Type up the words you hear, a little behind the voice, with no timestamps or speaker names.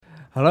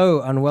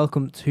Hello and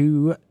welcome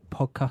to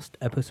podcast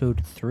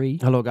episode 3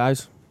 Hello,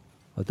 guys.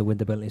 of the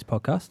Winter Bentleys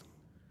podcast.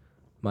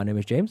 My name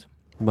is James.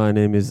 My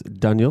name is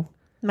Daniel.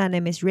 My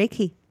name is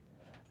Ricky.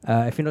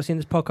 If you've not seen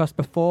this podcast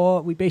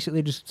before, we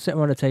basically just sit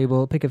around a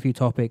table, pick a few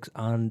topics,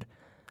 and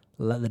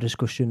let the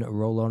discussion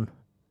roll on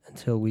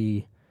until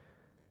we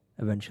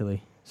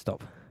eventually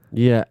stop.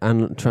 Yeah, and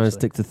try and Absolutely.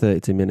 stick to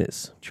 30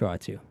 minutes. Try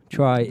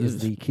is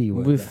the key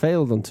word. We've there.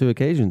 failed on 2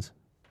 occasions.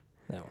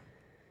 No.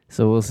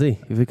 So we'll see.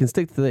 If we can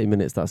stick to 30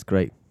 minutes, that's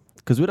great.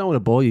 Because we don't want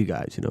to bore you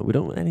guys, you know. We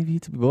don't want any of you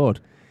to be bored.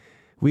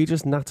 We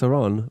just natter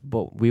on,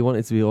 but we want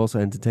it to be also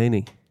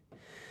entertaining.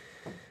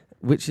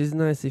 Which is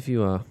nice if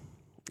you are.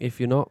 If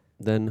you're not,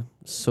 then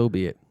so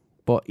be it.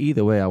 But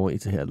either way, I want you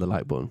to hit the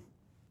like button.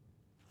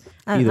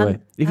 Either way.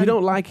 If you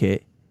don't like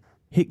it,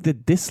 hit the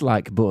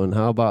dislike button.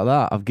 How about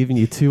that? I've given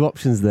you 2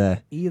 options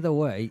there. Either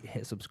way,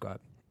 hit subscribe.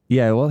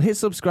 Yeah, well, hit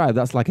subscribe.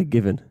 That's like a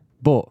given.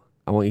 But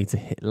I want you to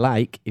hit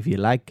like if you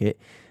like it,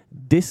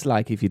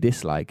 dislike if you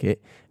dislike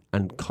it,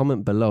 and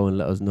comment below and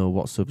let us know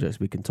what subjects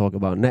we can talk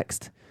about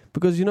next.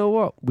 Because you know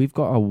what? We've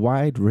got a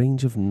wide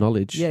range of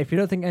knowledge. Yeah, if you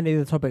don't think any of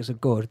the topics are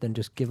good, then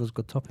just give us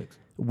good topics.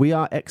 We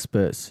are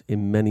experts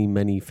in many,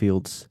 many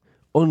fields.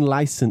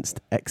 Unlicensed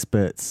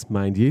experts,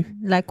 mind you.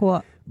 Like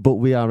what? But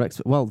we are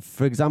experts. Well,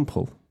 for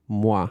example,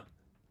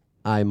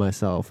 I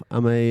myself,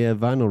 I'm a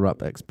vinyl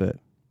wrap expert.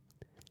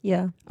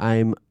 Yeah.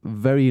 I'm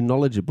very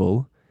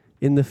knowledgeable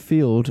in the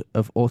field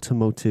of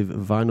automotive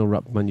vinyl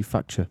wrap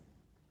manufacture.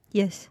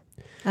 Yes.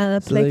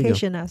 And So there you go.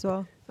 application as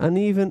well. And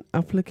even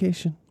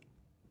application.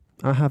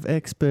 I have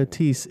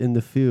expertise in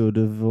the field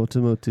of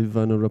automotive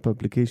vinyl wrap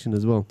application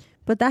as well.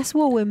 But that's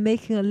what we're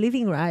making a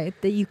living, right?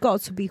 That you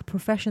got to be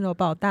professional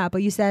about that.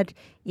 But you said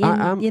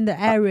I am- in the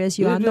areas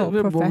you are not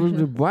A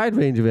professional. wide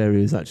range of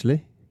areas,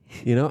 actually.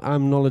 You know,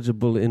 I'm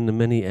knowledgeable in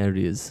many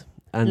areas.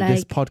 And this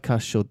Like-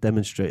 podcast shall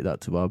demonstrate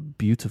that to our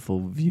beautiful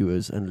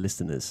viewers and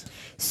listeners.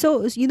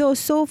 So,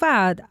 so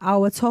far,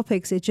 our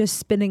topics are just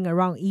spinning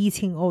around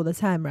eating all the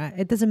time, right?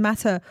 It doesn't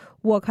matter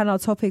what kind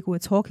of topic we're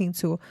talking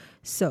to.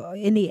 So,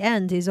 in the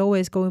end, it's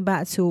always going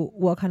back to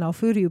what kind of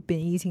food you've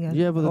been eating and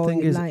Yeah, but the all thing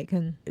you is- like.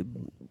 And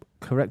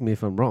Correct me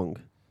if I'm wrong.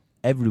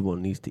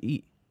 Everyone needs to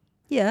eat.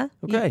 yeah.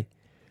 Okay.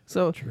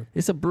 So True.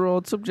 it's a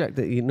broad subject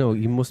that, you know,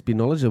 you must be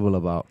knowledgeable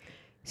about.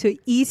 So,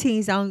 eating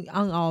is on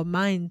our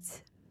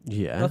minds.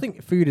 Yeah. I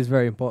think food is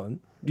very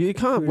important. You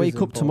can't Food wake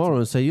is up tomorrow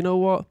and say, you know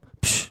what?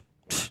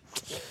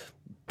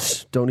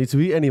 Don't need to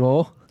eat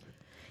anymore.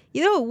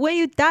 You know, when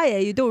you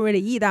diet, you don't really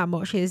eat that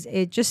much. It's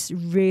just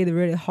really,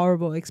 really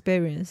horrible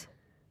experience.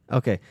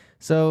 Okay.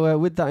 So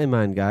with that in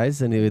mind,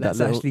 guys, anyway, Let's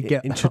that little actually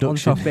get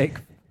introduction. on topic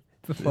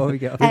before we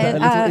get off. With that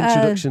little Uh,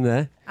 introduction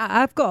there.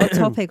 I've got a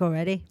topic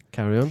already.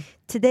 Carry on.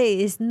 Today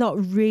is not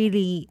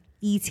really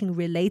eating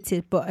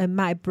related, but it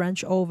might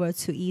branch over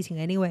to eating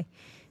anyway.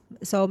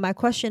 So my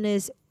question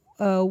is,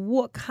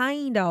 what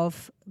kind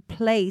of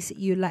place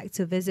you like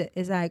to visit?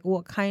 Is like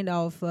what kind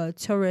of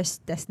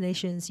tourist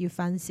destinations you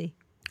fancy?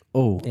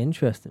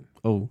 Interesting.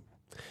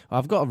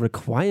 I've got a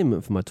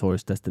requirement for my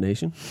tourist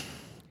destination.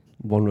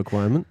 One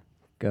requirement.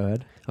 Go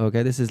ahead.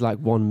 Okay, this is like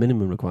one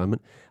minimum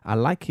requirement. I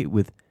like it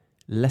with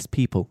less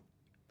people.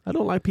 I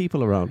don't like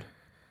people around.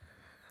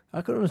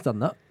 I could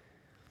understand that.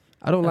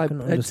 I don't I like, can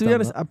to be understand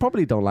honest, that. I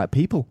probably don't like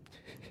people.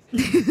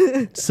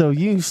 So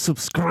you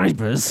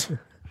subscribers,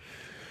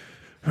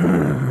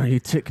 you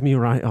tick me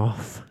right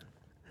off.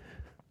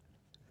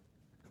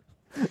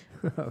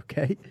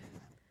 Okay.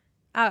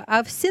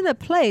 I've seen a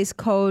place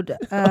called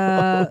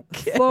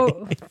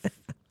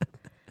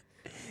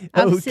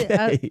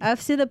Okay.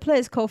 I've seen a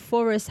place called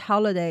Forest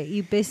Holiday.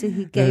 You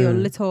basically get your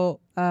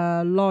little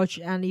lodge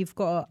and you've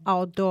got an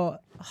outdoor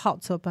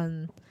hot tub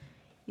and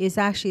it's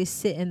actually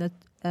sit in the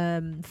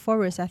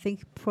forest. I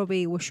think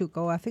probably we should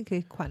go. I think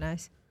it's quite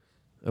nice.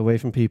 Away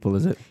from people,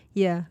 is it?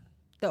 Yeah.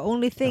 The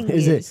only thing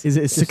Is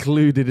it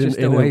secluded Just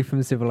in away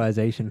from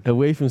civilization.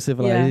 away from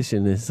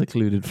civilization in a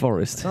secluded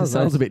forest? Sounds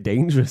Sounds nice. a bit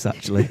dangerous,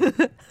 actually.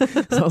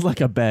 Sounds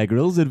like a Bear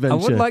Grylls adventure. I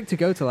would like to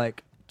go to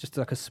like just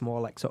like a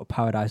small like sort of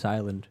paradise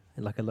island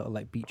in like a little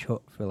like beach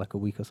hut for like a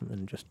week or something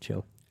and just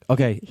chill.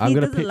 Okay, I'm He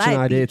going to doesn't pitch an like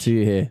idea beach. to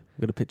you here.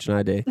 I'm going to pitch an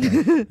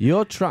idea.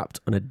 You're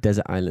trapped on a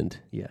desert island.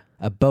 Yeah.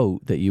 A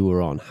boat that you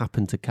were on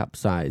happened to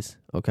capsize,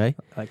 okay?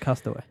 Like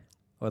Castaway.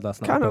 Well,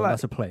 that's not Kinda a boat, like-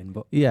 that's a plane,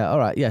 but Yeah, all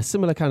right. Yeah,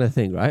 similar kind of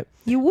thing, right?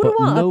 You would But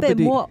want a bit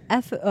nobody- more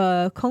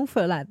effort,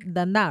 comfort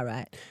than that,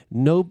 right?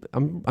 No,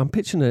 I'm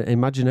pitching an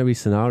imaginary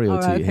scenario All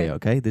to right, you okay. here,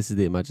 okay? This is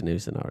the imaginary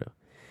scenario.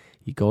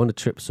 You go on a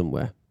trip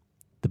somewhere.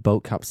 The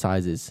boat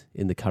capsizes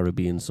in the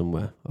Caribbean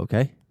somewhere,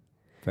 okay?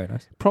 very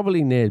nice.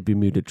 Probably near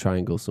Bermuda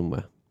Triangle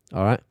somewhere,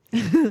 all right?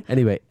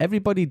 Anyway,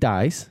 everybody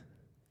dies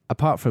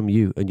apart from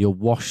you, and you're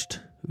washed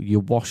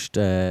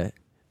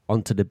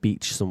onto the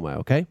beach somewhere,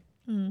 okay?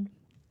 Mm.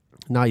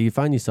 Now you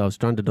find yourself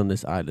stranded on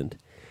this island,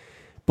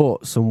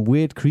 but some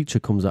weird creature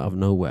comes out of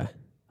nowhere,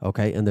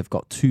 okay? And they've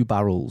got 2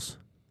 barrels.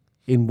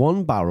 In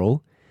one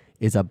barrel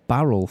is a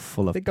barrel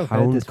full of think I've heard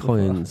pound this before.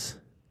 coins.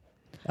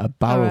 A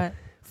barrel Alright.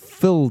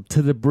 filled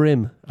to the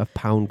brim of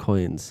pound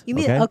coins. You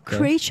mean okay? a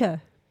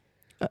creature?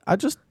 I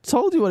just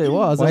told you what it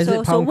was. Why is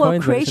so it pound what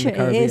coins when it's in creature the it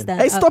Caribbean? is then?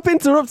 Hey, stop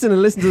interrupting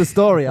and listen to the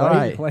story, all Why is-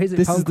 right? why is it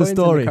This pound is the coins in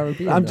the story.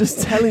 Caribbean, I'm though?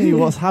 just telling you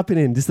what's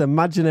happening. Just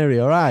imaginary,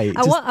 all right? I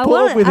Just want- I put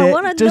wanna- up with I it.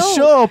 wanna Just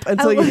know. shut up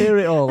until you wa- hear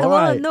it all, I all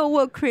want right? to know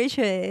what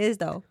creature it is,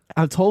 though.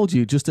 I told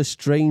you, just a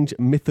strange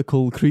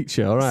mythical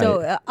creature, all right?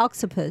 So,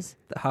 octopus.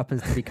 That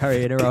happens to be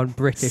carrying around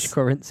British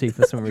currency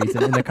for some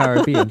reason in the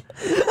Caribbean.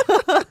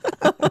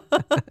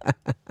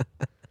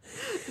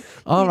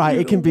 All right,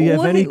 it can be of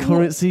What any he-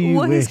 currency you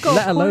what he's wish. got-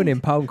 Let alone coin- in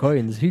pound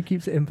coins. Who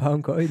keeps it in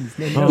pound coins?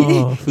 No, no.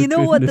 Oh, for You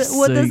know what? goodness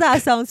What does sake.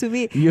 that sound to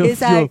me? You're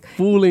It's like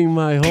fooling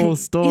my whole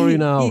story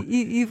now.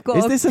 You've got.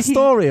 Is this a pe-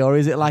 story or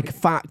is it like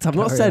fact? I've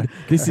not Carry said on,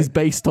 this is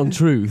based on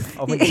truth.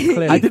 I think it's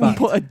clearly I didn't fact.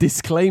 put a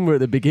disclaimer at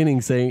the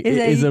beginning saying Is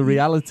it it is a you-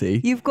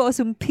 reality. You've got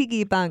some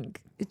piggy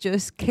bank. It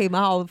just came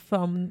out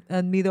from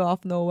the middle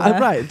of nowhere.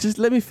 Right, just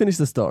let me finish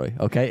the story,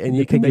 okay? And The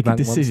you can piggy make a bank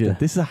decision. monster.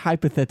 This is a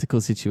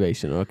hypothetical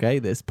situation, okay?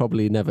 That's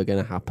probably never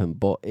going to happen,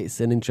 but it's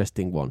an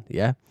interesting one,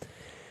 yeah?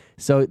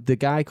 So the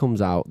guy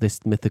comes out, this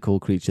mythical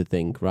creature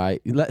thing,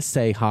 right? Let's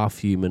say half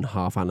human,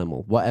 half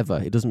animal,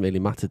 whatever. It doesn't really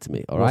matter to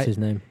me, all What's right? his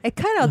name? It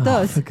kind of Oh,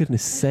 does. for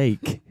goodness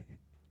sake.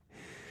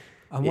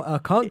 I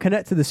can't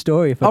connect to the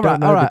story if I All don't right,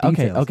 know all right, the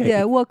okay, details. okay.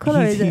 Yeah, what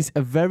color he's, is it? he's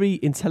a very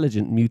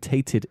intelligent,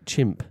 mutated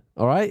chimp,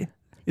 all right?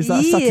 Is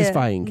that Yeah,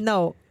 satisfying?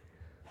 No.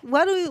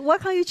 Why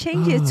can't you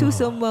change it to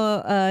some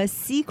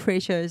sea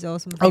creatures or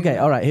something? Okay,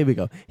 all right, here we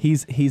go.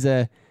 He's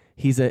a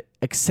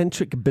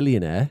eccentric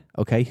billionaire,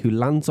 okay, who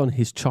lands on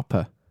his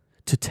chopper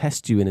to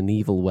test you in an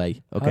evil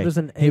way. How Okay, does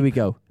an here we ape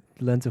go.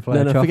 learn to fly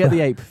No, a no, chopper?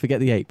 forget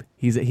the ape.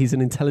 He's an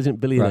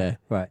intelligent billionaire,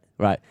 Right.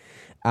 right?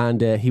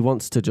 And he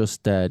wants to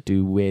just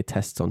do weird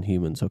tests on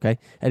humans. Okay.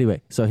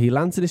 Anyway, so he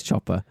lands in his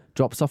chopper,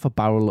 drops off a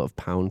barrel of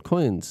pound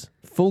coins,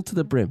 full to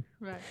the brim,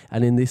 Right.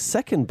 and in this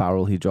second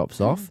barrel he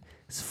drops off,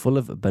 it's full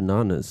of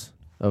bananas.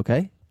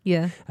 Okay.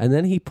 Yeah. And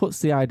then he puts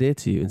the idea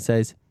to you and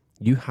says,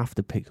 you have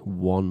to pick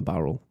one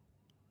barrel.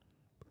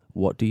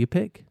 What do you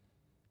pick?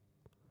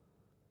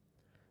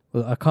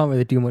 Well, I can't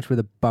really do much with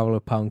a barrel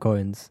of pound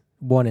coins.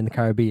 One in the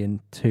Caribbean,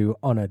 two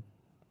on an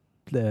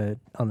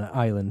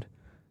island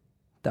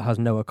that has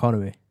no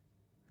economy.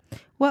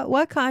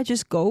 Why can't I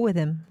just go with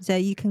him? So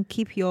you can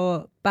keep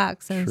your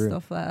bags and True.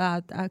 stuff like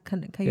that.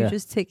 Can Yeah. you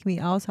just take me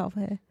out of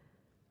here?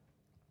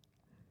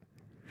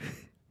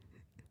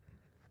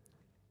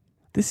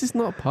 This is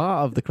not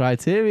part of the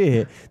criteria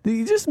here.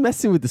 You're just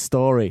messing with the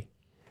story.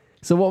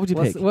 So what would you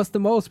pick? What's the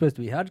mold supposed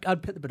to be?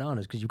 I'd pick the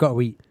bananas because you've got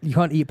to eat. You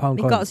can't eat pound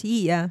We coins. got to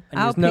eat, yeah. And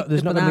I'll pick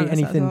there's the not going to be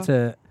bananas as anything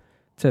well.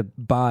 to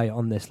buy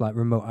on this like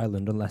remote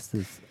island unless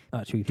there's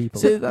actually people.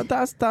 So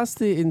that's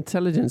the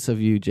intelligence of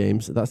you,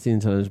 James. That's the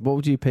intelligence. What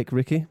would you pick,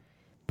 Ricky?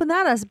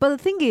 Bananas. But the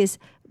thing is,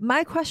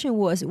 my question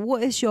was,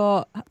 what is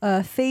your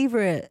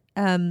favorite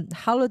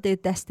holiday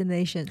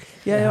destination?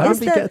 yeah, how how did do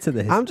we we get get to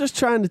this? I'm just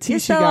trying to teach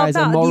Is you that guys a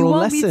about- moral Do you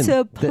want lesson. me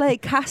to The- play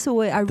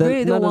Castaway? I the-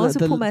 really no, don't no, want no,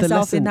 to put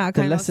myself in that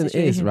kind the of lesson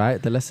situation. is, right?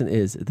 The lesson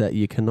is that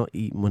you cannot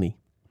eat money.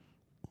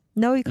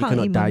 No, you You can't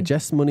cannot eat money.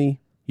 digest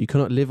money. You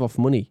cannot live off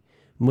money.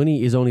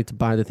 Money is only to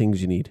buy the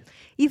things you need.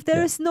 If there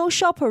Yeah. is no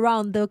shop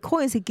around, the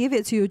coins they give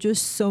it to you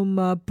just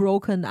some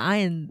broken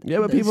iron. Yeah,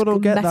 but that's people don't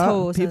get that.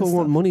 metals and People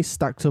want stuff. money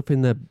stacked up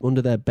in under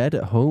their bed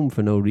at home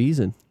for no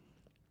reason.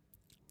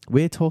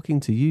 We're talking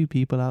to you,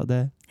 people out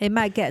there. It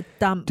might get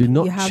dumped. Do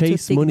not You have to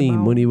chase dig money. them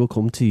out. Money will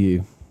come to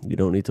you. You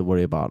don't need to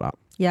worry about that.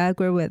 Yeah, I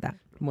agree with that.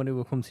 Money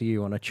will come to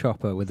you on a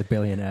chopper with a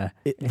billionaire.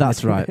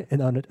 That's right.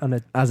 on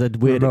a As a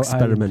weird Remote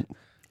experiment.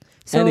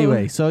 So,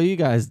 Anyway, so you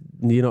guys,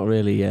 you're not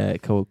really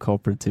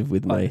cooperative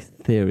with my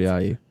theory,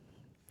 are you?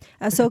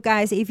 so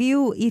guys, if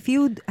you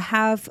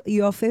have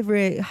your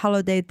favorite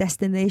holiday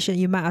destination,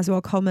 you might as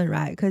well comment,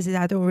 right? Because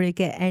I don't really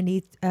get any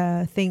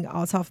thing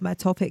out of my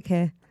topic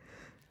here.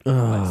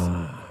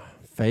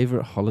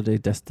 Favorite holiday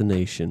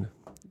destination.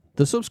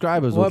 The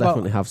subscribers What will about-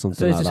 definitely have something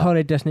So is like this that.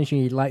 holiday destination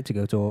you'd like to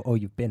go to or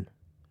you've been?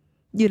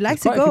 You'd like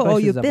There's to quite a go few or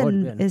you've places I've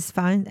already been been. is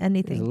fine. There's a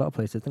Anything. lot of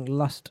places. I think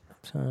last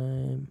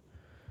time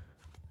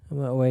I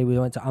went away, we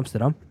went to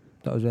Amsterdam.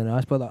 That was really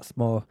nice, but that's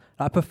more.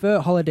 I prefer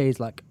holidays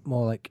like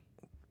more like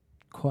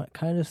quite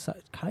kind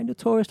of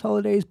tourist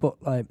holidays,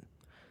 but like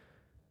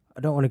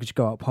I don't want to just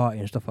go out partying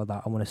and stuff like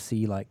that. I want to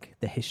see like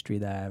the history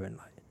there and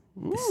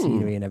like the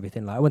scenery and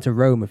everything. Like I went to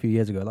Rome a few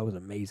years ago. That was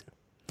amazing.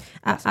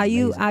 That's Are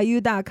you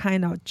amazing. that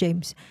kind of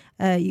James?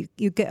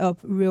 You get up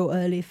real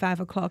early, 5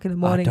 o'clock in the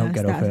morning. I don't and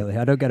get up start- early.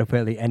 I don't get up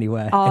early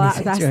anywhere. Oh,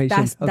 any that's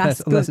situation,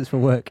 unless good. it's for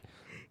work.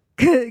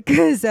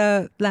 Because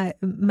like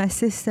my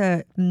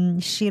sister,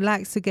 she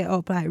likes to get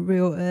up like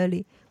real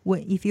early.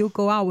 If you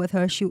go out with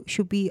her, she'll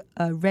be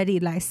ready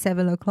like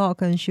 7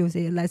 o'clock, and she'll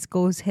say, "Let's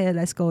go here,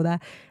 let's go there,"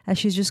 and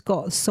she's just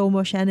got so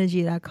much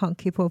energy that I can't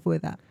keep up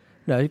with that.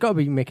 No, you've got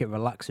to make it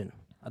relaxing.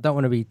 I don't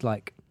want to be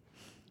like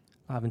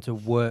having to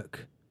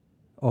work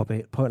or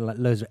be putting like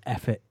loads of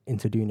effort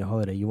into doing your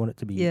holiday. You want it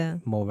to be Yeah.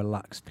 more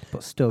relaxed,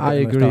 but still. I get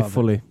the most agree out of it.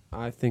 fully.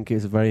 I think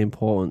it's very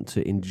important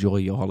to enjoy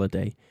your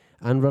holiday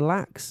and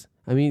relax.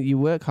 I mean, you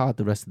work hard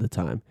the rest of the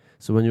time.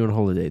 So when you're on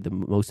holiday, the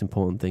most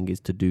important thing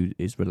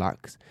is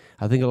relax.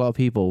 I think a lot of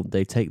people,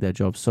 they take their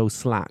job so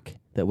slack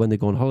that when they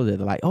go on holiday,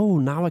 they're like, oh,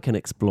 now I can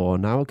explore.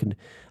 Now I can.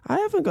 I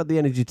haven't got the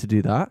energy to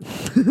do that.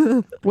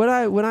 when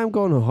I'm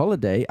going on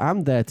holiday,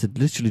 I'm there to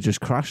literally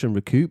just crash and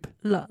recoup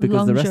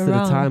because the rest of the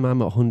time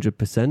I'm at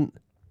 100%.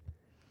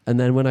 And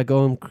then when I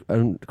go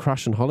and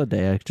crash on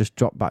holiday, I just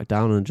drop back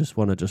down and just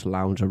want to just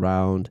lounge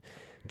around,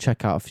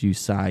 check out a few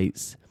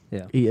sites,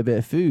 eat a bit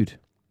of food,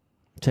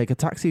 take a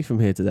taxi from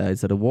here to there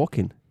instead of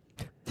walking.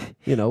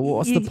 You know,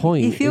 what's the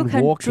point if you in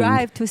can walking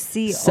drive to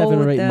see 7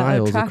 all or 8 the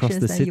miles across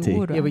attractions the that city? you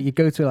would, Yeah, but you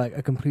go to like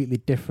a completely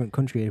different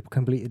country, a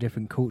completely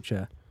different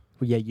culture.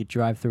 But yeah, you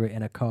drive through it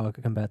in a car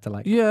compared to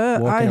like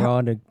walking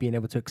around and being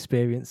able to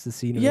experience the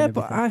scenery. Yeah, and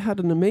but everything. I had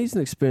an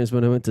amazing experience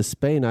when I went to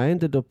Spain. I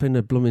ended up in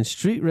a blooming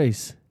street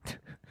race.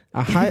 in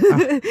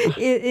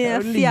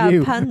a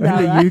Fiat Panda.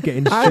 Only right? you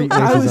getting street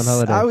races on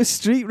holiday. I was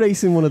street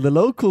racing one of the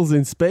locals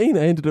in Spain.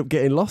 I ended up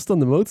getting lost on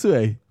the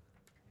motorway.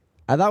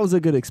 And that was a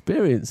good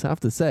experience, I have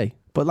to say.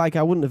 But like,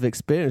 I wouldn't have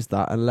experienced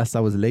that unless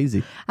I was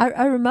lazy.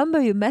 I remember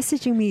you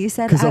messaging me. You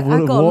said Because I would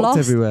have got walked lost.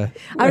 everywhere.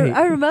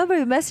 I remember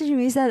you messaging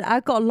me. You said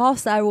I got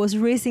lost. I was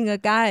racing a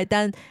guy.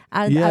 Then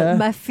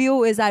my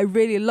fuel is like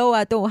really low.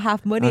 I don't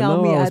have money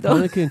on me. I was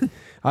don't. panicking.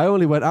 I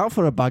only went out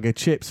for a bag of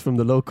chips from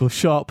the local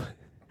shop.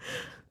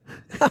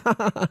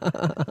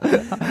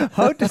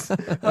 How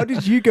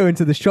did you go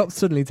into the shop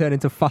suddenly turn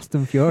into Fast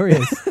and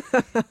Furious?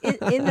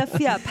 in the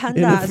Fiat Panda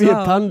In the as Fiat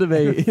well. Panda,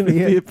 mate. In the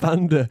Fiat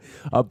Panda.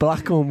 A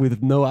black one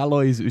with no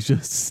alloys. It was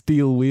just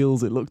steel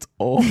wheels. It looked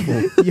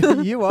awful.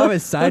 you are a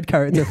side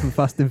character from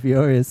Fast and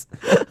Furious.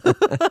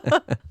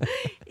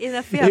 In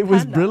a Fiat It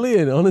was Panda.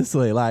 brilliant,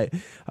 honestly. Like,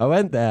 I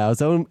went there. I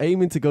was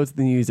aiming to go to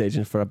the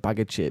newsagent for a bag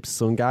of chips.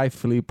 Some guy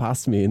flew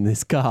past me in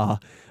this car.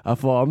 I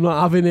thought, I'm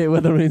not having it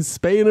whether I'm in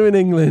Spain or in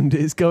England.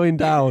 It's going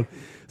down.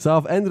 So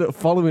I've ended up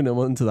following him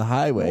onto the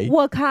highway.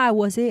 What car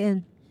was it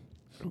in?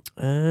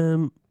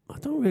 I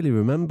don't really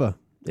remember.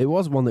 It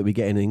was one that we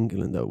get in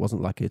England, though. It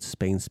wasn't like a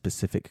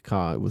Spain-specific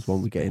car. It was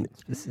one we get in.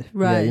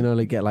 Right. Yeah, you know,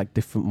 they get like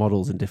different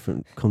models in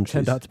different countries.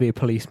 Turned out to be a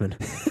policeman.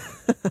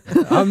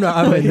 I'm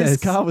not having His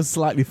this. car was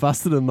slightly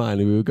faster than mine,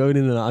 and we were going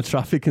in and out of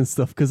traffic and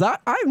stuff. Because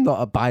I'm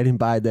not abiding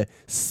by the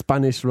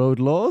Spanish road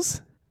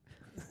laws.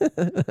 We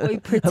I'm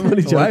pretend.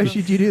 only joking. Why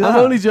should you do that? I'm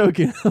only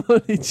joking. I'm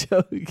only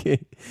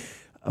joking.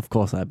 Of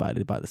course, I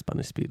abided by the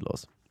Spanish speed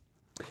laws.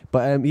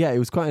 But yeah, it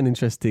was quite an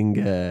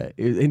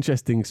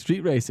interesting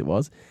street race. It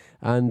was,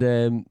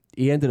 and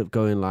he ended up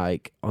going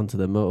like onto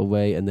the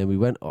motorway, and then we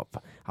went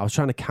up. I was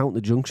trying to count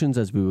the junctions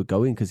as we were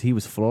going because he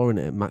was flooring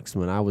it at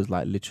maximum, and I was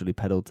like literally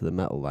pedal to the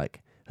metal,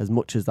 like as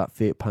much as that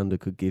Fiat Panda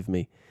could give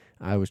me.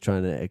 I was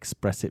trying to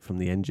express it from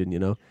the engine, you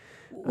know.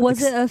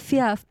 Was it a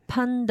Fiat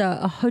Panda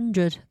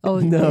 100? Oh,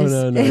 No.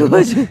 It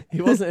was,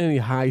 It wasn't any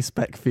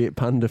high-spec Fiat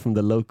Panda from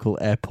the local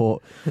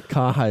airport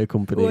car hire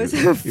company. was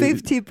it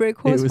 50 brake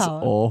It was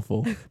horsepower?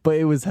 awful, but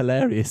it was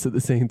hilarious at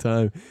the same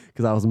time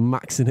because I was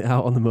maxing it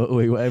out on the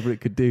motorway, whatever it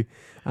could do,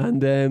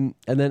 and then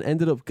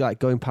ended up like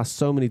going past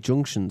so many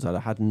junctions that I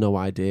had no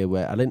idea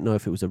where. I didn't know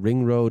if it was a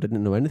ring road. I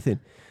didn't know anything,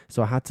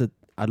 so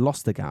I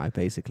lost the guy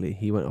basically.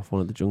 He went off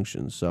one of the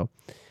junctions, so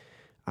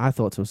I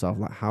thought to myself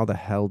like, how the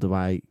hell do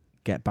I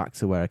get back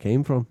to where I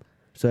came from?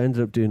 So I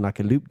ended up doing like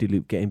a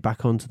loop-de-loop, getting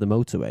back onto the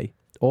motorway.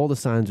 All the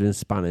signs were in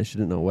Spanish. I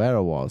didn't know where I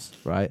was,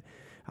 right?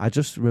 I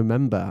just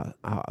remember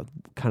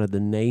kind of the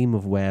name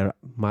of where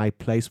my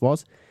place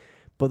was.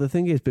 But the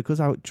thing is, because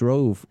I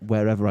drove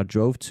wherever I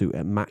drove to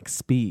at max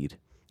speed,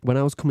 when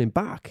I was coming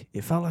back,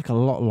 it felt like a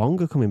lot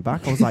longer coming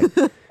back. I was like,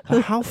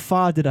 how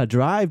far did I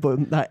drive?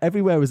 But like,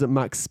 everywhere was at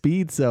max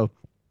speed, so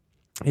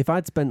if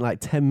I'd spent like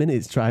 10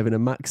 minutes driving at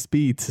max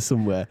speed to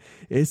somewhere,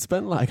 it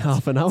spent like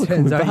half an hour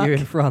coming Turns out back. you're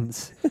in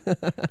France.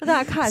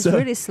 That car is So-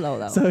 really slow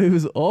though. So it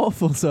was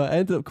awful. So I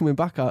ended up coming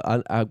back.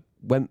 I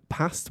went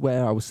past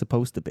where I was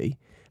supposed to be.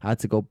 I had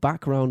to go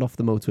back around off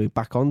the motorway,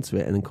 back onto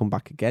it, and then come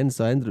back again.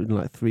 So I ended up doing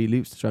like 3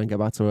 loops to try and get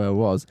back to where I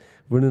was.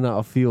 Running out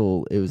of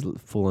fuel, it was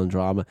full on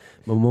drama.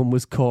 My mum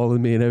was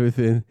calling me and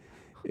everything.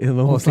 And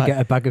my mum Or was to like,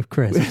 get a bag of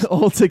crisps.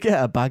 all to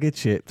get a bag of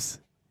chips.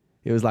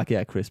 It was like,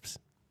 yeah, crisps.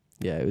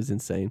 Yeah, it was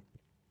insane.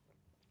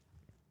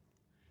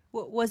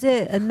 Was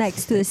it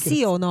next to the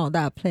sea or not,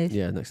 that place?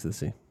 Yeah, next to the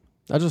sea.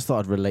 I just thought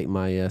I'd relate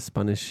my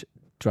Spanish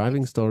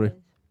driving story.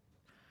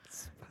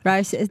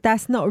 Right, so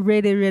that's not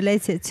really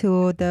related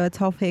to the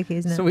topic,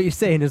 isn't it? So what you're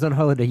saying is on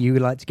holiday you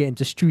would like to get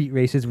into street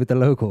races with the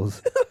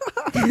locals?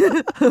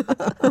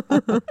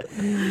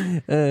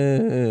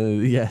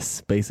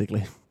 Yes,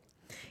 basically.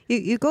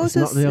 You go It's to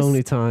not the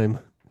only time.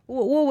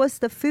 What was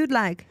the food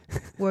like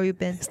where you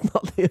been? It's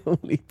not the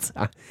only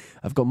time.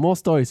 I've got more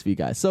stories for you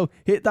guys. So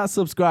hit that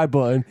subscribe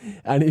button,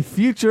 and in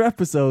future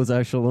episodes,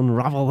 I shall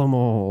unravel them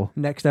all.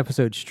 Next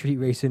episode, street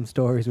racing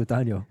stories with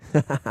Daniel.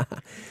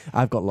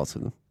 I've got lots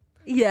of them.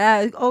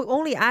 Yeah,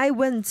 only I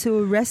went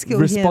to rescue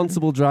him.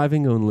 Responsible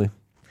driving only.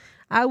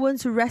 I went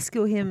to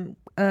rescue him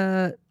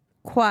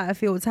quite a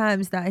few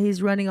times that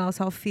he's running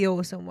out of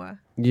fuel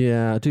somewhere.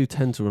 Yeah, I do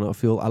tend to run out of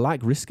fuel. I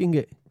like risking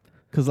it.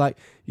 Because, like,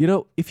 you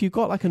know, if you've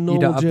got like a normal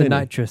You don't have journey, the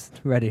nitrous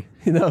ready.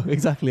 you know,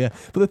 exactly. Yeah.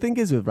 But the thing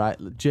is with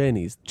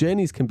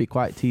journeys can be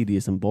quite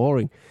tedious and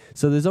boring.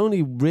 So there's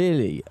only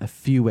really a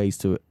few ways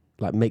to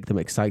like make them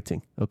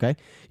exciting. Okay,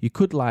 you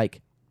could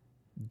like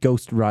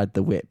ghost ride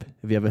the whip.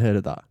 Have you ever heard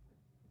of that?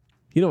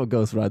 You know what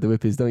ghost ride the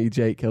whip is, don't you,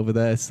 Jake? Over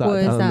there, sat What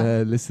is down that?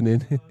 there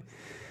listening.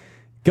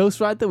 Ghost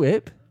ride the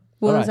whip.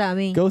 What All does right. that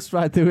mean? Ghost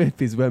ride the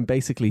whip is when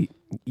basically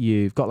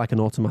you've got like an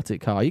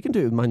automatic car. You can do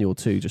it with manual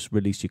too. Just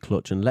release your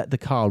clutch and let the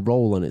car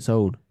roll on its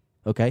own.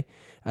 Okay,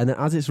 and then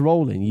as it's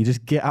rolling, you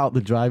just get out the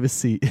driver's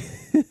seat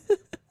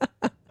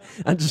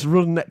and just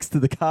run next to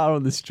the car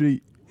on the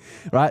street.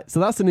 Right, so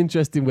that's an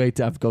interesting way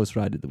to have ghost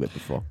rided the whip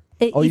before.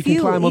 Or you can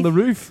climb on the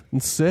roof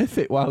and surf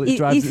it while it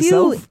drives if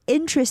itself. you're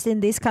interested in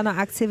this kind of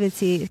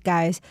activity,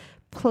 guys,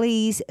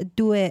 please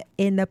do it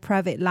in a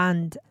private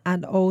land,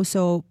 and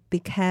also be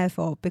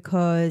careful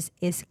because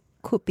it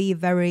could be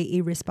very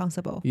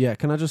irresponsible. Yeah,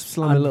 can I just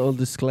slam a And- little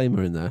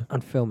disclaimer in there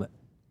And film it.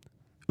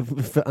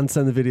 and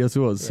send the video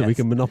to us so we Yes.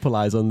 can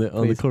monopolize on the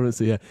Please.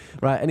 currency? Yeah.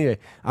 Right. Anyway,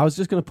 I was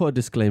just going to put a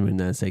disclaimer in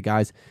there and say,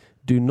 guys,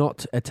 do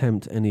not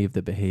attempt any of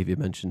the behavior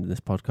mentioned in this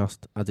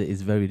podcast, as it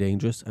is very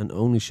dangerous and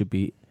only should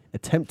be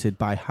attempted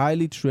by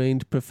highly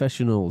trained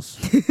professionals.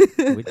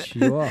 Which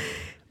you are.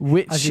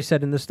 Which As you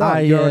said in the start, I,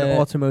 you're an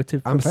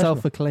automotive I'm professional.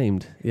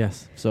 self-acclaimed.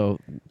 Yes. So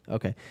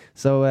okay.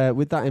 So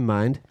with that in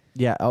mind,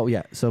 yeah. Oh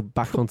yeah. So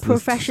back onto this-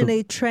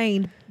 Professionally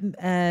trained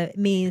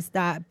means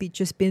that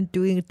just been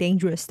doing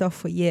dangerous stuff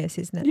for years,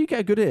 isn't it? You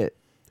get good at it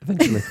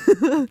eventually.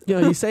 You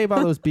know, you say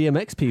about those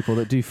BMX people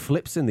that do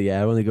flips in the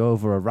air when they go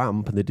over a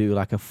ramp and they do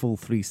like a full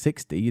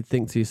 360. You'd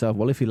think to yourself,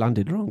 well, if he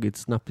landed wrong, he'd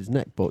snap his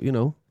neck. But you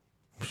know,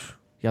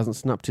 he hasn't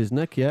snapped his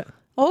neck yet.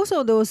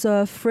 Also, those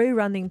free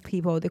running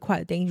people, they're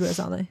quite dangerous,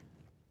 aren't they?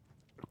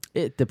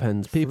 It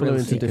depends. People are Thrill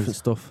into seekers. different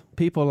stuff.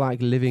 People like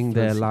living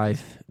Thrill their seekers.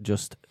 life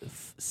just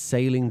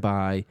sailing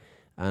by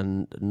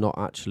and not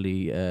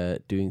actually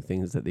doing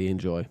things that they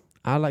enjoy.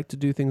 I like to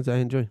do things I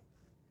enjoy.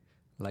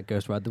 Like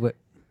Ghost Ride the Whip.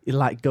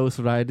 Like ghost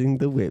riding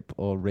the whip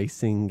or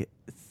racing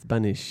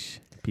Spanish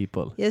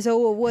people. Yeah.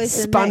 So what is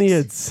the next?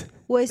 Spaniards.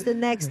 What is the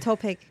next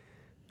topic?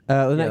 The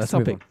Yeah, next let's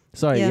move topic. on.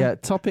 Sorry, Yeah. yeah.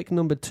 Topic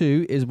number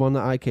 2 is one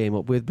that I came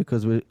up with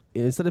because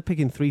instead of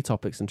picking 3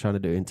 topics and trying to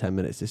do it in 10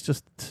 minutes,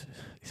 it's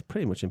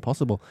pretty much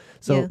impossible.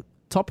 So Yeah.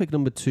 topic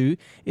number 2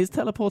 is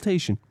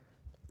teleportation.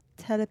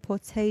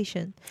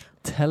 Teleportation.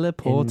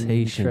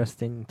 Teleportation.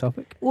 Interesting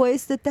topic. What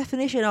is the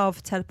definition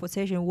of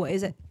teleportation? What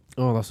is it?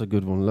 Oh, that's a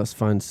good one. Let's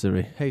find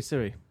Siri. Hey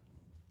Siri.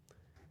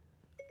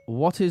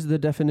 What is the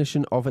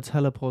definition of a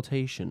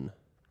teleportation?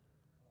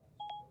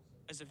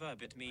 As a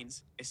verb, it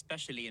means,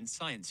 especially in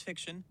science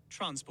fiction,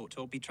 transport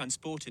or be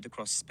transported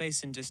across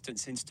space and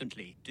distance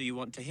instantly. Do you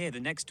want to hear the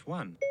next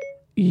one?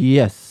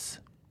 Yes.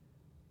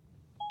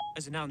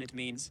 As a noun, it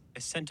means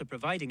a center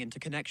providing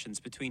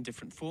interconnections between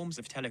different forms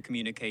of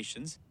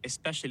telecommunications,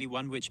 especially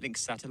one which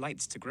links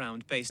satellites to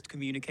ground-based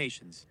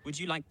communications. Would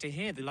you like to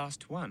hear the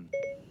last one?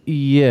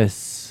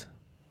 Yes.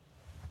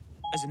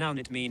 As a noun,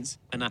 it means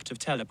an act of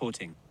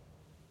teleporting.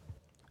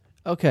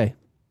 Okay.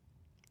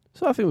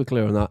 So I think we're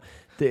clear on that.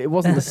 It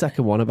wasn't the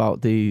second one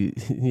about the,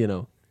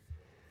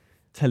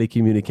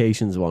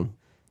 telecommunications one.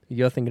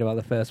 You're thinking about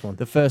the first one.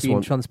 The first Being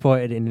one.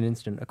 transported in an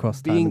instant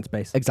across time Being- and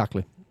space.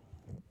 Exactly.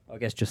 I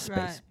guess just space,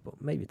 Right.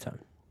 but maybe time.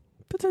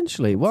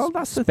 Potentially. Well,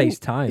 that's the space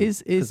thing. time.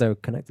 Is Because they're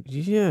connected.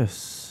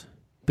 Yes.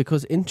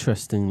 Because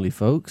interestingly,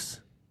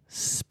 folks,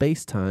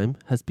 space-time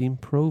has been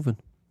proven.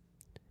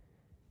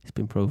 It's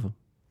been proven.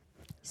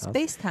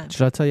 Space time.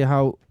 Should I tell you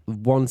how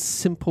one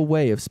simple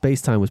way of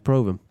space-time was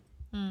proven?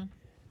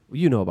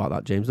 You know about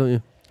that, James, don't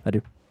you? I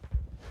do.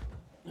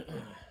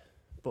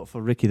 But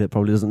for Ricky that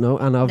probably doesn't know,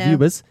 and our No.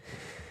 viewers,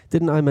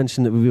 didn't I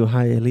mention that we were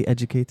highly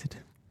educated?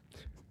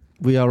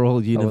 We are all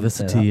wouldn't say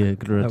university I wouldn't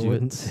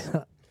graduates. say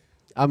that.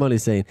 I'm only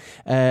saying.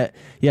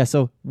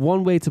 So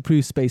one way to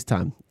prove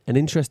space-time, an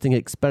interesting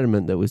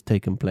experiment that was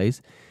taking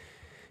place,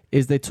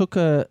 is they took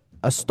a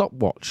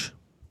stopwatch,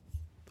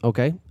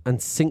 okay, and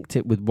synced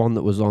it with one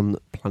that was on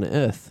planet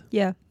Earth,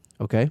 Yeah.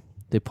 okay?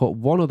 They put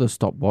one other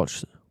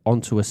stopwatch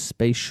onto a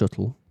space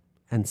shuttle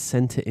and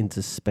sent it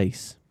into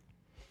space.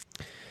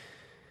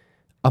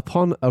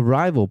 Upon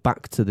arrival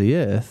back to the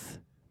Earth,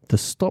 the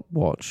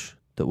stopwatch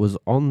that was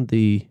on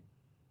the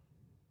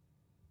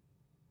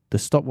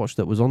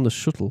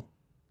shuttle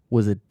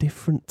was a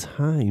different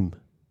time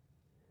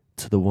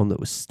to the one that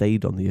was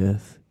stayed on the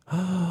Earth.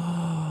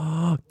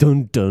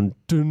 Dun dun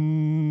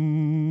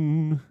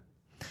dun.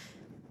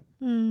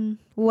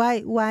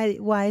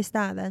 Why is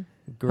that then?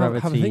 Have a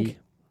Gravity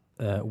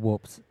think.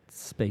 warps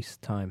space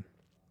time.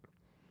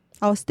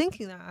 I was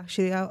thinking that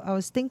actually. I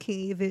was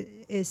thinking if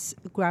it is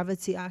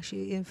gravity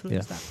actually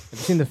influenced that. Have you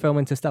seen the film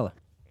Interstellar?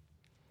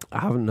 I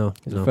haven't, no.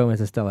 There's a film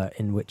Interstellar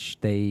in which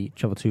they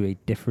travel to a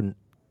different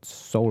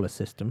solar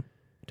system,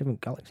 different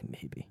galaxy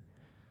maybe.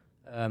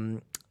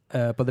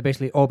 But they're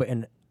basically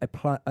orbiting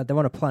they're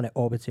on a planet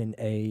orbiting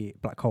a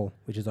black hole,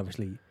 which has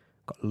obviously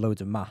got loads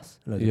of mass,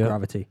 loads Yeah. of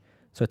gravity.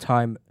 So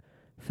time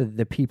for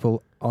the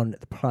people on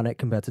the planet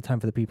compared to time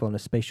for the people on a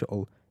space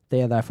shuttle,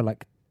 they are there for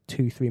like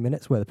 2-3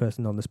 minutes, where the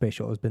person on the space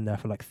shuttle has been there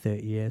for like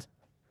 30 years.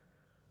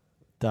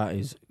 That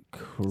is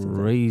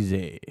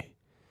crazy.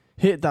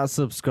 Hit that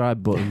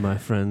subscribe button, my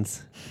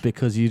friends,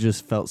 because you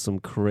just felt some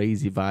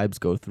crazy vibes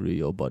go through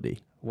your body.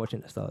 Watching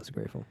Interstellar is a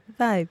great film.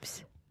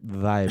 Vibes.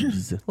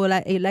 Vibes. Or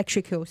like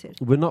electrocuted.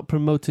 We're not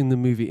promoting the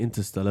movie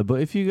Interstellar,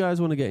 but if you guys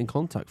want to get in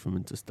contact from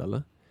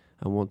Interstellar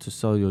and want to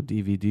sell your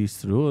DVDs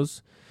through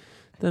us,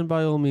 then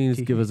by all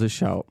means give us a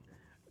shout.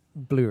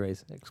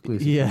 Blu-rays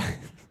exclusive. Yeah.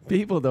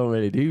 People don't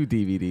really do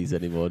DVDs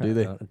anymore, do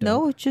they?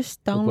 No, just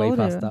Way download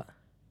past it. that.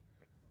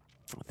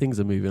 Things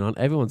are moving on.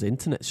 Everyone's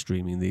internet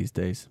streaming these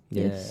days.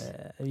 Yeah, Yes.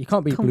 you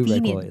can't beat Blu-ray quality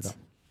Convenient.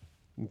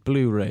 though.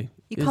 Blu-ray.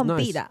 You is can't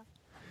nice. beat that.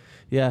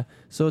 Yeah.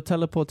 So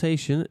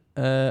teleportation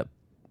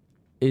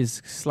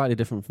is slightly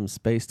different from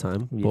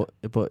space-time, Yeah.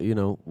 but you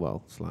know,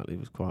 well, slightly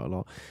was quite a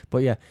lot. But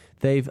yeah,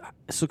 they've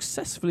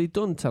successfully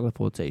done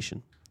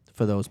teleportation.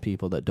 For those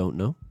people that don't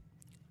know,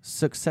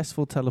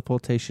 successful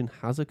teleportation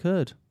has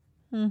occurred.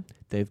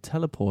 They've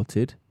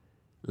teleported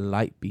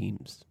light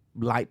beams,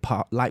 light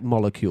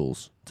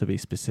molecules, to be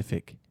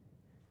specific.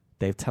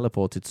 They've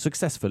teleported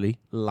successfully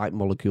light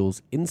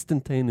molecules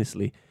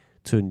instantaneously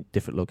to a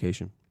different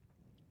location.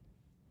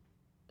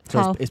 So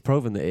How? it's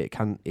proven that it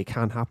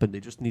can happen. They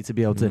just need to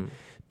be able to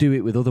do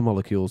it with other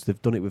molecules.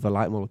 They've done it with a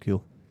light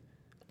molecule.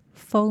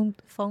 Photons.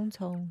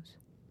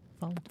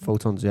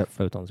 Photons, yeah.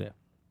 Photons, yeah.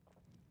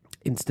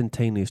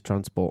 Instantaneous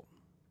transport.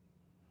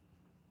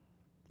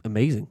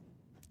 Amazing.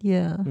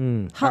 Yeah.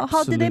 Mm. How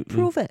did they Absolutely.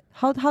 prove it?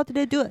 How did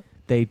they do it?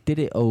 They did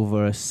it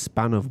over a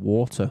span of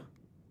water.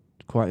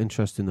 Quite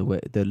interesting.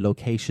 The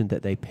location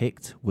that they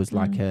picked was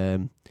like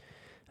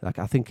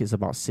I think it's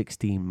about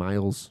 16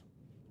 miles.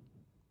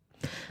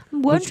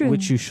 I'm wondering.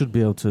 Which you should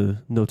be able to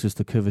notice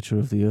the curvature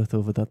of the Earth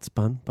over that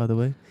span, by the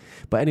way.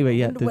 But anyway,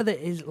 yeah, I wonder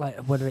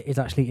whether it is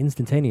actually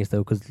instantaneous though,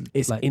 because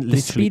it's like literally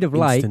the speed of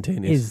light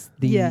instantaneous. is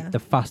the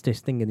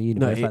fastest thing in the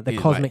universe. it Like the is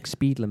cosmic like-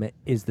 speed limit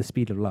is the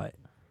speed of light.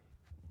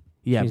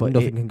 Yeah, means but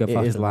nothing can go it is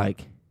faster than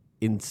like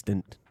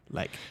instant,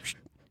 like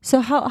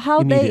So how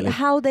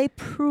Immediately. they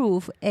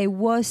prove it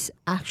was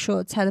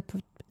actual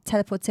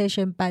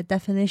teleportation by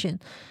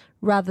definition,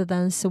 rather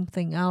than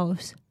something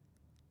else?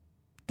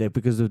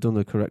 because they've done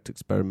the correct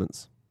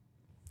experiments.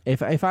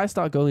 If I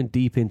start going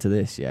deep into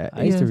this,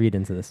 I used to read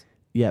into this.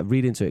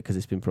 read into it because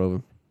it's been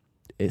proven.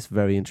 It's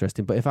very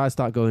interesting. But if I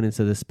start going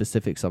into the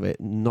specifics of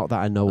it, not that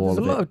I know all There's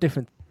of a lot it. of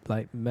different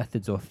like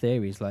methods or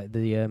theories. Like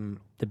the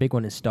big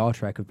one in Star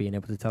Trek of being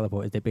able to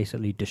teleport is they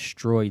basically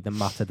destroy the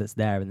matter that's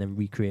there and then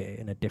recreate it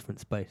in a different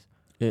space.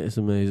 It's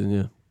amazing,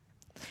 yeah.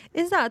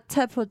 Is that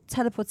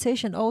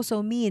teleportation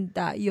also mean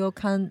that you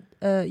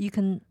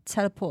can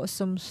teleport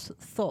some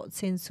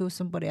thoughts into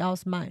somebody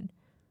else's mind?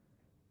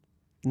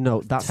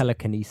 No, that's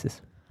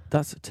Telekinesis.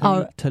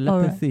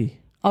 telepathy.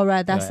 All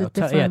right, that's a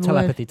different word.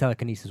 telepathy.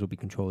 Telekinesis will be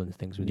controlling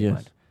things with your Yes.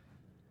 mind.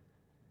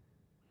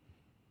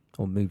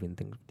 Or moving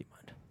things with your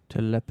mind.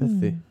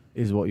 Telepathy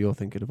is what you're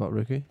thinking about,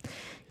 Ricky.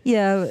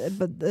 Yeah,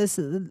 but there's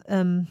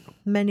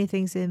many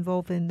things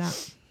involved in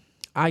that.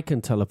 I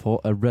can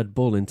teleport a Red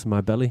Bull into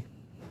my belly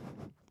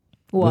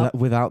What?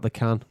 without the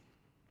can.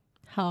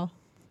 How?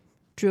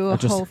 Drew a I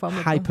just hole from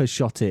it. hyper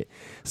shot it.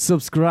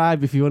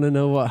 Subscribe if you want to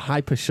know what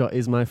hyper shot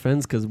is, my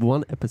friends, because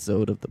one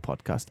episode of the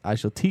podcast, I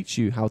shall teach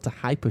you how to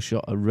hyper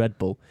shot a Red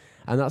Bull.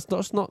 And that's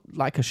not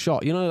like a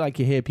shot. You know, like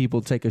you hear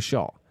people take a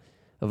shot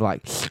of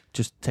like,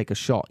 just take a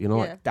shot, you know,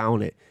 Yeah. like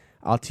down it.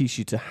 I'll teach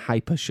you to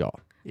hyper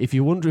shot. If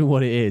you're wondering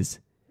what it is,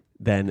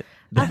 then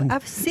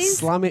I've seen.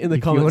 slam it in the If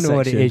you comment wonder section.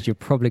 what it is, you're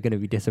probably going to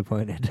be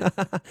disappointed.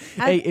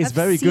 Hey, it's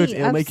very good.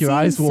 It'll make your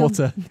eyes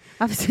water.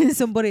 I've seen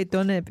somebody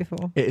done it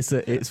before. It's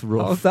How's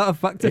rough. that a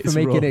factor It's for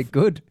making rough. it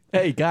good?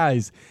 Hey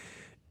guys,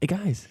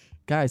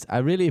 I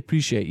really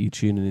appreciate you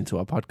tuning into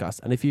our podcast.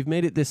 And if you've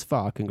made it this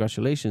far,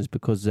 congratulations,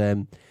 because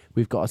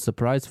we've got a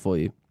surprise for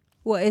you.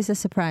 What is a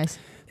surprise?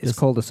 It's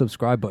called the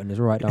subscribe button. It's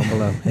right down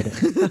below. Hit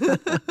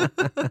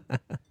it.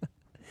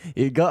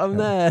 You got him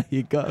there.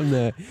 You got him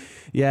there.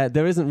 Yeah,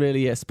 there isn't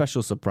really a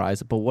special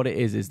surprise, but what it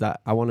is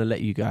that I want to let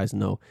you guys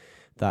know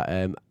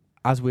that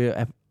as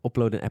we're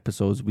uploading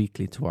episodes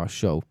weekly to our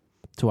show,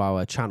 to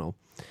our channel,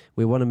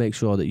 we want to make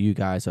sure that you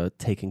guys are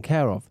taken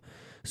care of.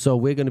 So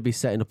we're going to be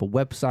setting up a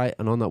website,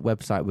 and on that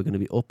website, we're going to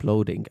be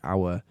uploading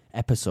our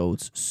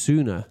episodes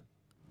sooner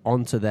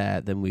onto there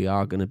than we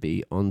are going to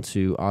be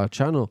onto our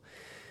channel.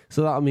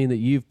 So that'll mean that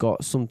you've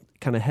got some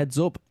kind of heads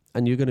up,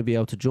 and you're going to be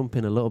able to jump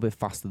in a little bit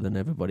faster than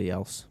everybody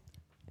else.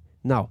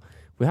 Now,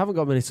 we haven't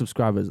got many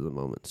subscribers at the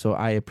moment, so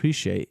I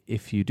appreciate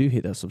if you do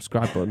hit that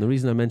subscribe button. The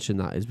reason I mention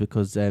that is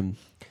because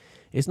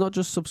it's not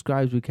just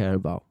subscribes we care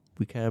about.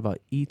 We care about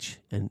each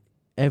and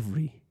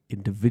every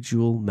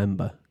individual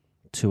member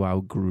to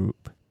our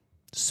group.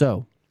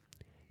 So,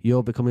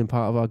 you're becoming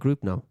part of our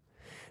group now.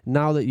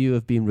 Now that you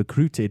have been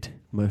recruited,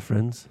 my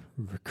friends,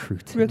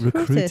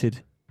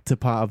 recruited to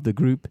part of the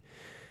group,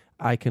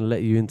 I can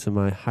let you into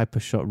my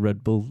Hypershot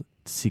Red Bull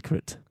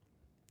secret.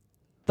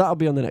 That'll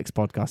be on the next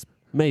podcast.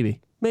 Maybe.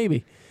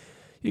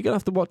 You're going to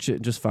have to watch it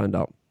and just find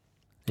out.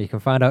 You can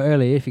find out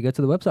early if you go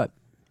to the website.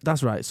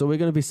 That's right. So we're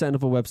going to be setting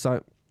up a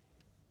website.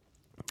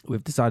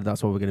 we've decided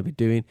that's what we're going to be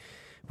doing.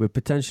 We're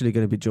potentially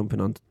going to be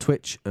jumping onto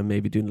Twitch and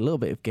maybe doing a little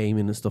bit of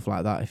gaming and stuff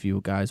like that. If you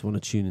guys want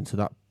to tune into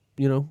that,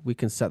 we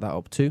can set that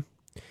up too.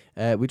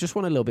 We just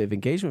want a little bit of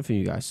engagement from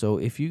you guys. So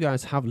if you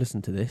guys have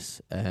listened to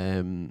this,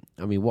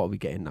 what are we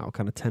getting now?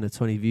 Kind of 10 or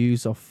 20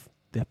 views off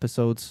the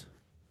episodes.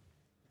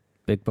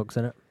 Big bucks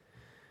in it.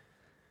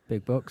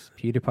 Big bucks.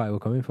 PewDiePie will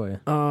come in for you.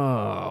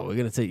 Oh, we're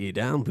going to take you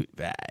down.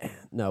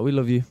 No, we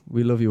love you.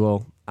 We love you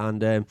all.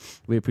 And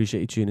we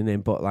appreciate you tuning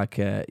in. But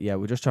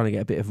we're just trying to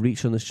get a bit of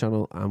reach on this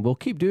channel. And we'll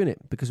keep doing it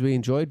because we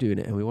enjoy doing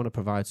it. And we want to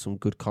provide some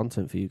good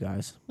content for you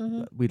guys.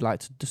 Mm-hmm. We'd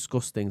like to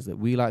discuss things that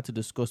we like to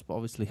discuss. But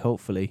obviously,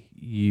 hopefully,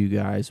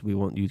 we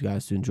want you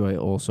guys to enjoy it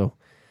also.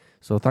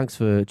 So thanks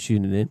for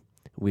tuning in.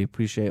 We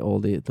appreciate all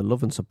the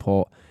love and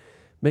support.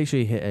 Make sure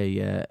you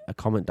hit a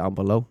comment down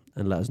below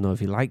and let us know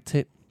if you liked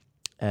it.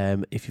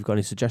 If you've got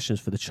any suggestions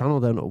for the channel,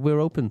 then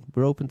we're open.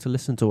 We're open to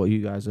listen to what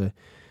you guys are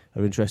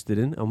interested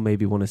in and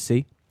maybe want to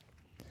see.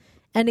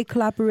 Any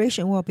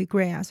collaboration will be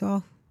great as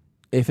well.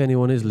 If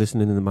anyone is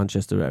listening in the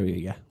Manchester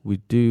area,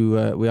 we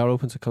are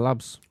open to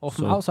collabs. Or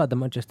from outside the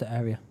Manchester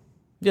area.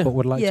 Yeah. But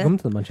would like to come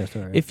to the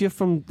Manchester area. If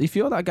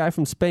you're that guy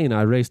from Spain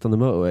I raced on the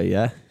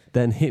motorway,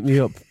 then hit me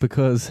up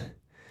because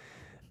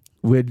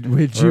we're due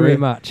a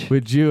rematch. We're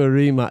due a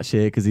rematch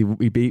here because he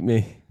beat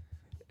me.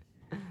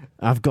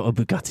 I've got a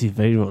Bugatti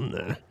Veyron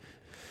there.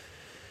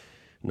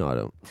 No, I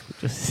don't.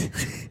 Just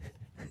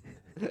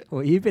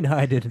what you've been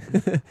hiding?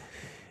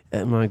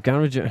 At my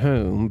garage at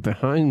home,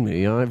 behind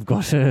me, I've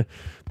got a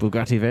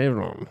Bugatti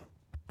Veyron.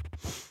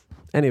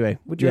 Anyway.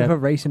 Would you ever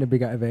race in a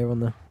Bugatti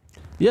Veyron though?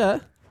 Yeah.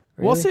 Really?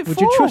 What's it for?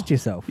 Would you trust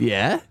yourself?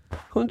 Yeah.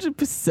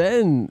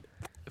 100%.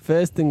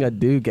 First thing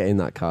I'd do getting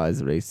that car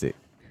is race it.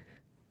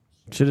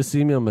 Should have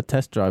seen me on my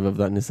test drive of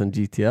that Nissan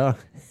GTR.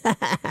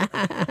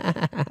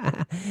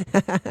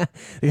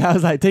 The guy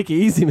was like, take it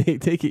easy, mate.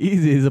 Take it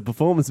easy. It's a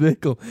performance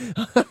vehicle.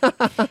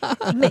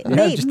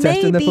 Just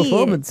testing the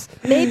performance.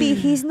 Maybe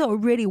he's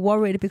not really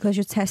worried because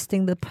you're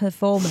testing the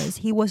performance.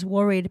 He was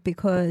worried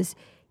because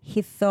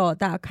he thought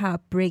that car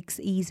brakes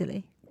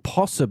easily.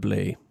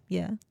 Possibly.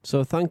 Yeah.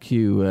 So thank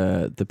you,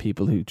 the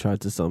people who tried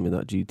to sell me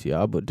that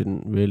GTR but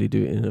didn't really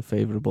do it in a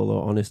favourable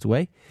or honest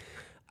way.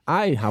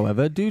 I,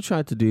 however, do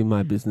try to do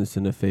my business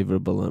in a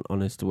favourable and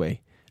honest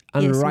way.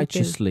 And yes,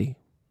 righteously.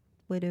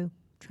 We do.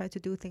 Try to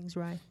do things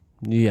right.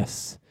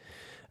 Yes.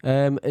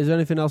 Is there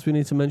anything else we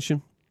need to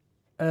mention?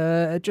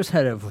 Just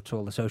head over to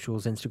all the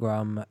socials,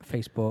 Instagram,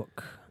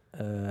 Facebook,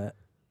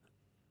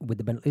 with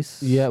the Bentleys.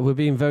 Yeah, we're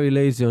being very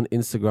lazy on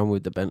Instagram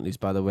with the Bentleys,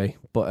 by the way.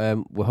 But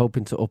we're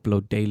hoping to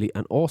upload daily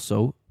and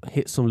also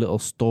hit some little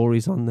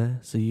stories on there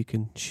so you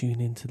can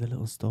tune into the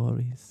little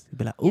stories. You'll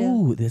be like,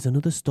 ooh, there's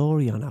another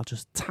story on. I'll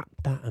just tap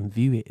that and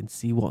view it and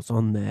see what's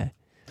on there.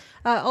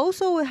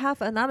 Also, we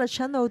have another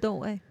channel, don't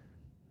we?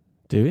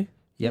 Do we?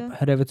 Yep. Yeah.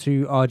 Head over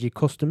to RG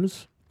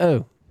Customs.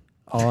 Oh.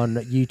 On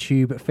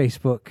YouTube,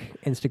 Facebook,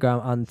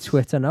 Instagram, and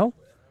Twitter now.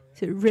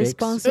 So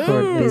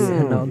responsible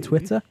and on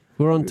Twitter.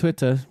 We're on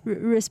Twitter.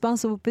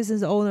 Responsible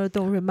business owner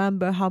don't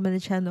remember how many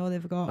channels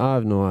they've got. I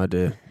have no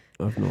idea.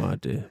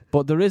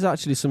 But there is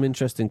actually some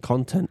interesting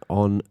content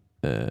on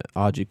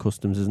RG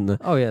Customs, isn't there?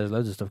 Oh yeah, there's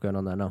loads of stuff going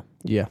on there now.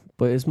 Yeah,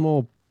 but it's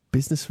more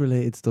business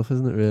related stuff,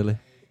 isn't it? Really?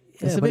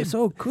 Yeah, it's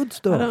all good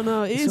stuff. I don't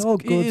know. It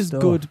is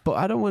good, but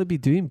I don't want to be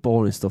doing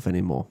boring stuff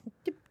anymore.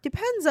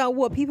 Depends on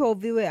what people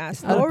view it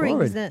as boring,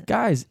 isn't it?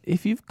 Guys,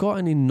 if you've got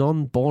any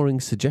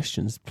non-boring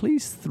suggestions,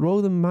 please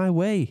throw them my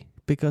way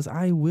because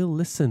I will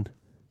listen.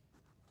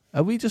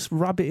 Are we just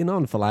rabbiting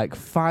on for like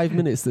 5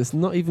 minutes? That's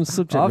not even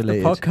subject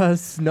related. Half the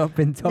podcast's not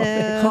been topic.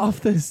 Half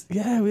this,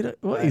 yeah. We don't.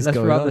 What is Let's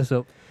going wrap on? this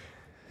up.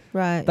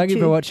 Right. Thank you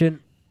for watching.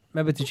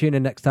 Remember to tune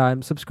in next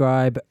time.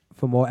 Subscribe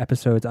for more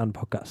episodes and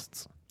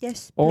podcasts.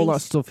 Yes, All please. that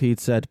stuff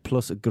he'd said,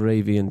 plus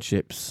gravy and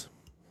chips.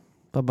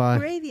 Bye bye.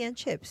 Gravy and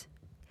chips.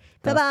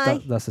 Bye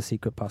bye. That's the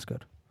secret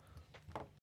passcode.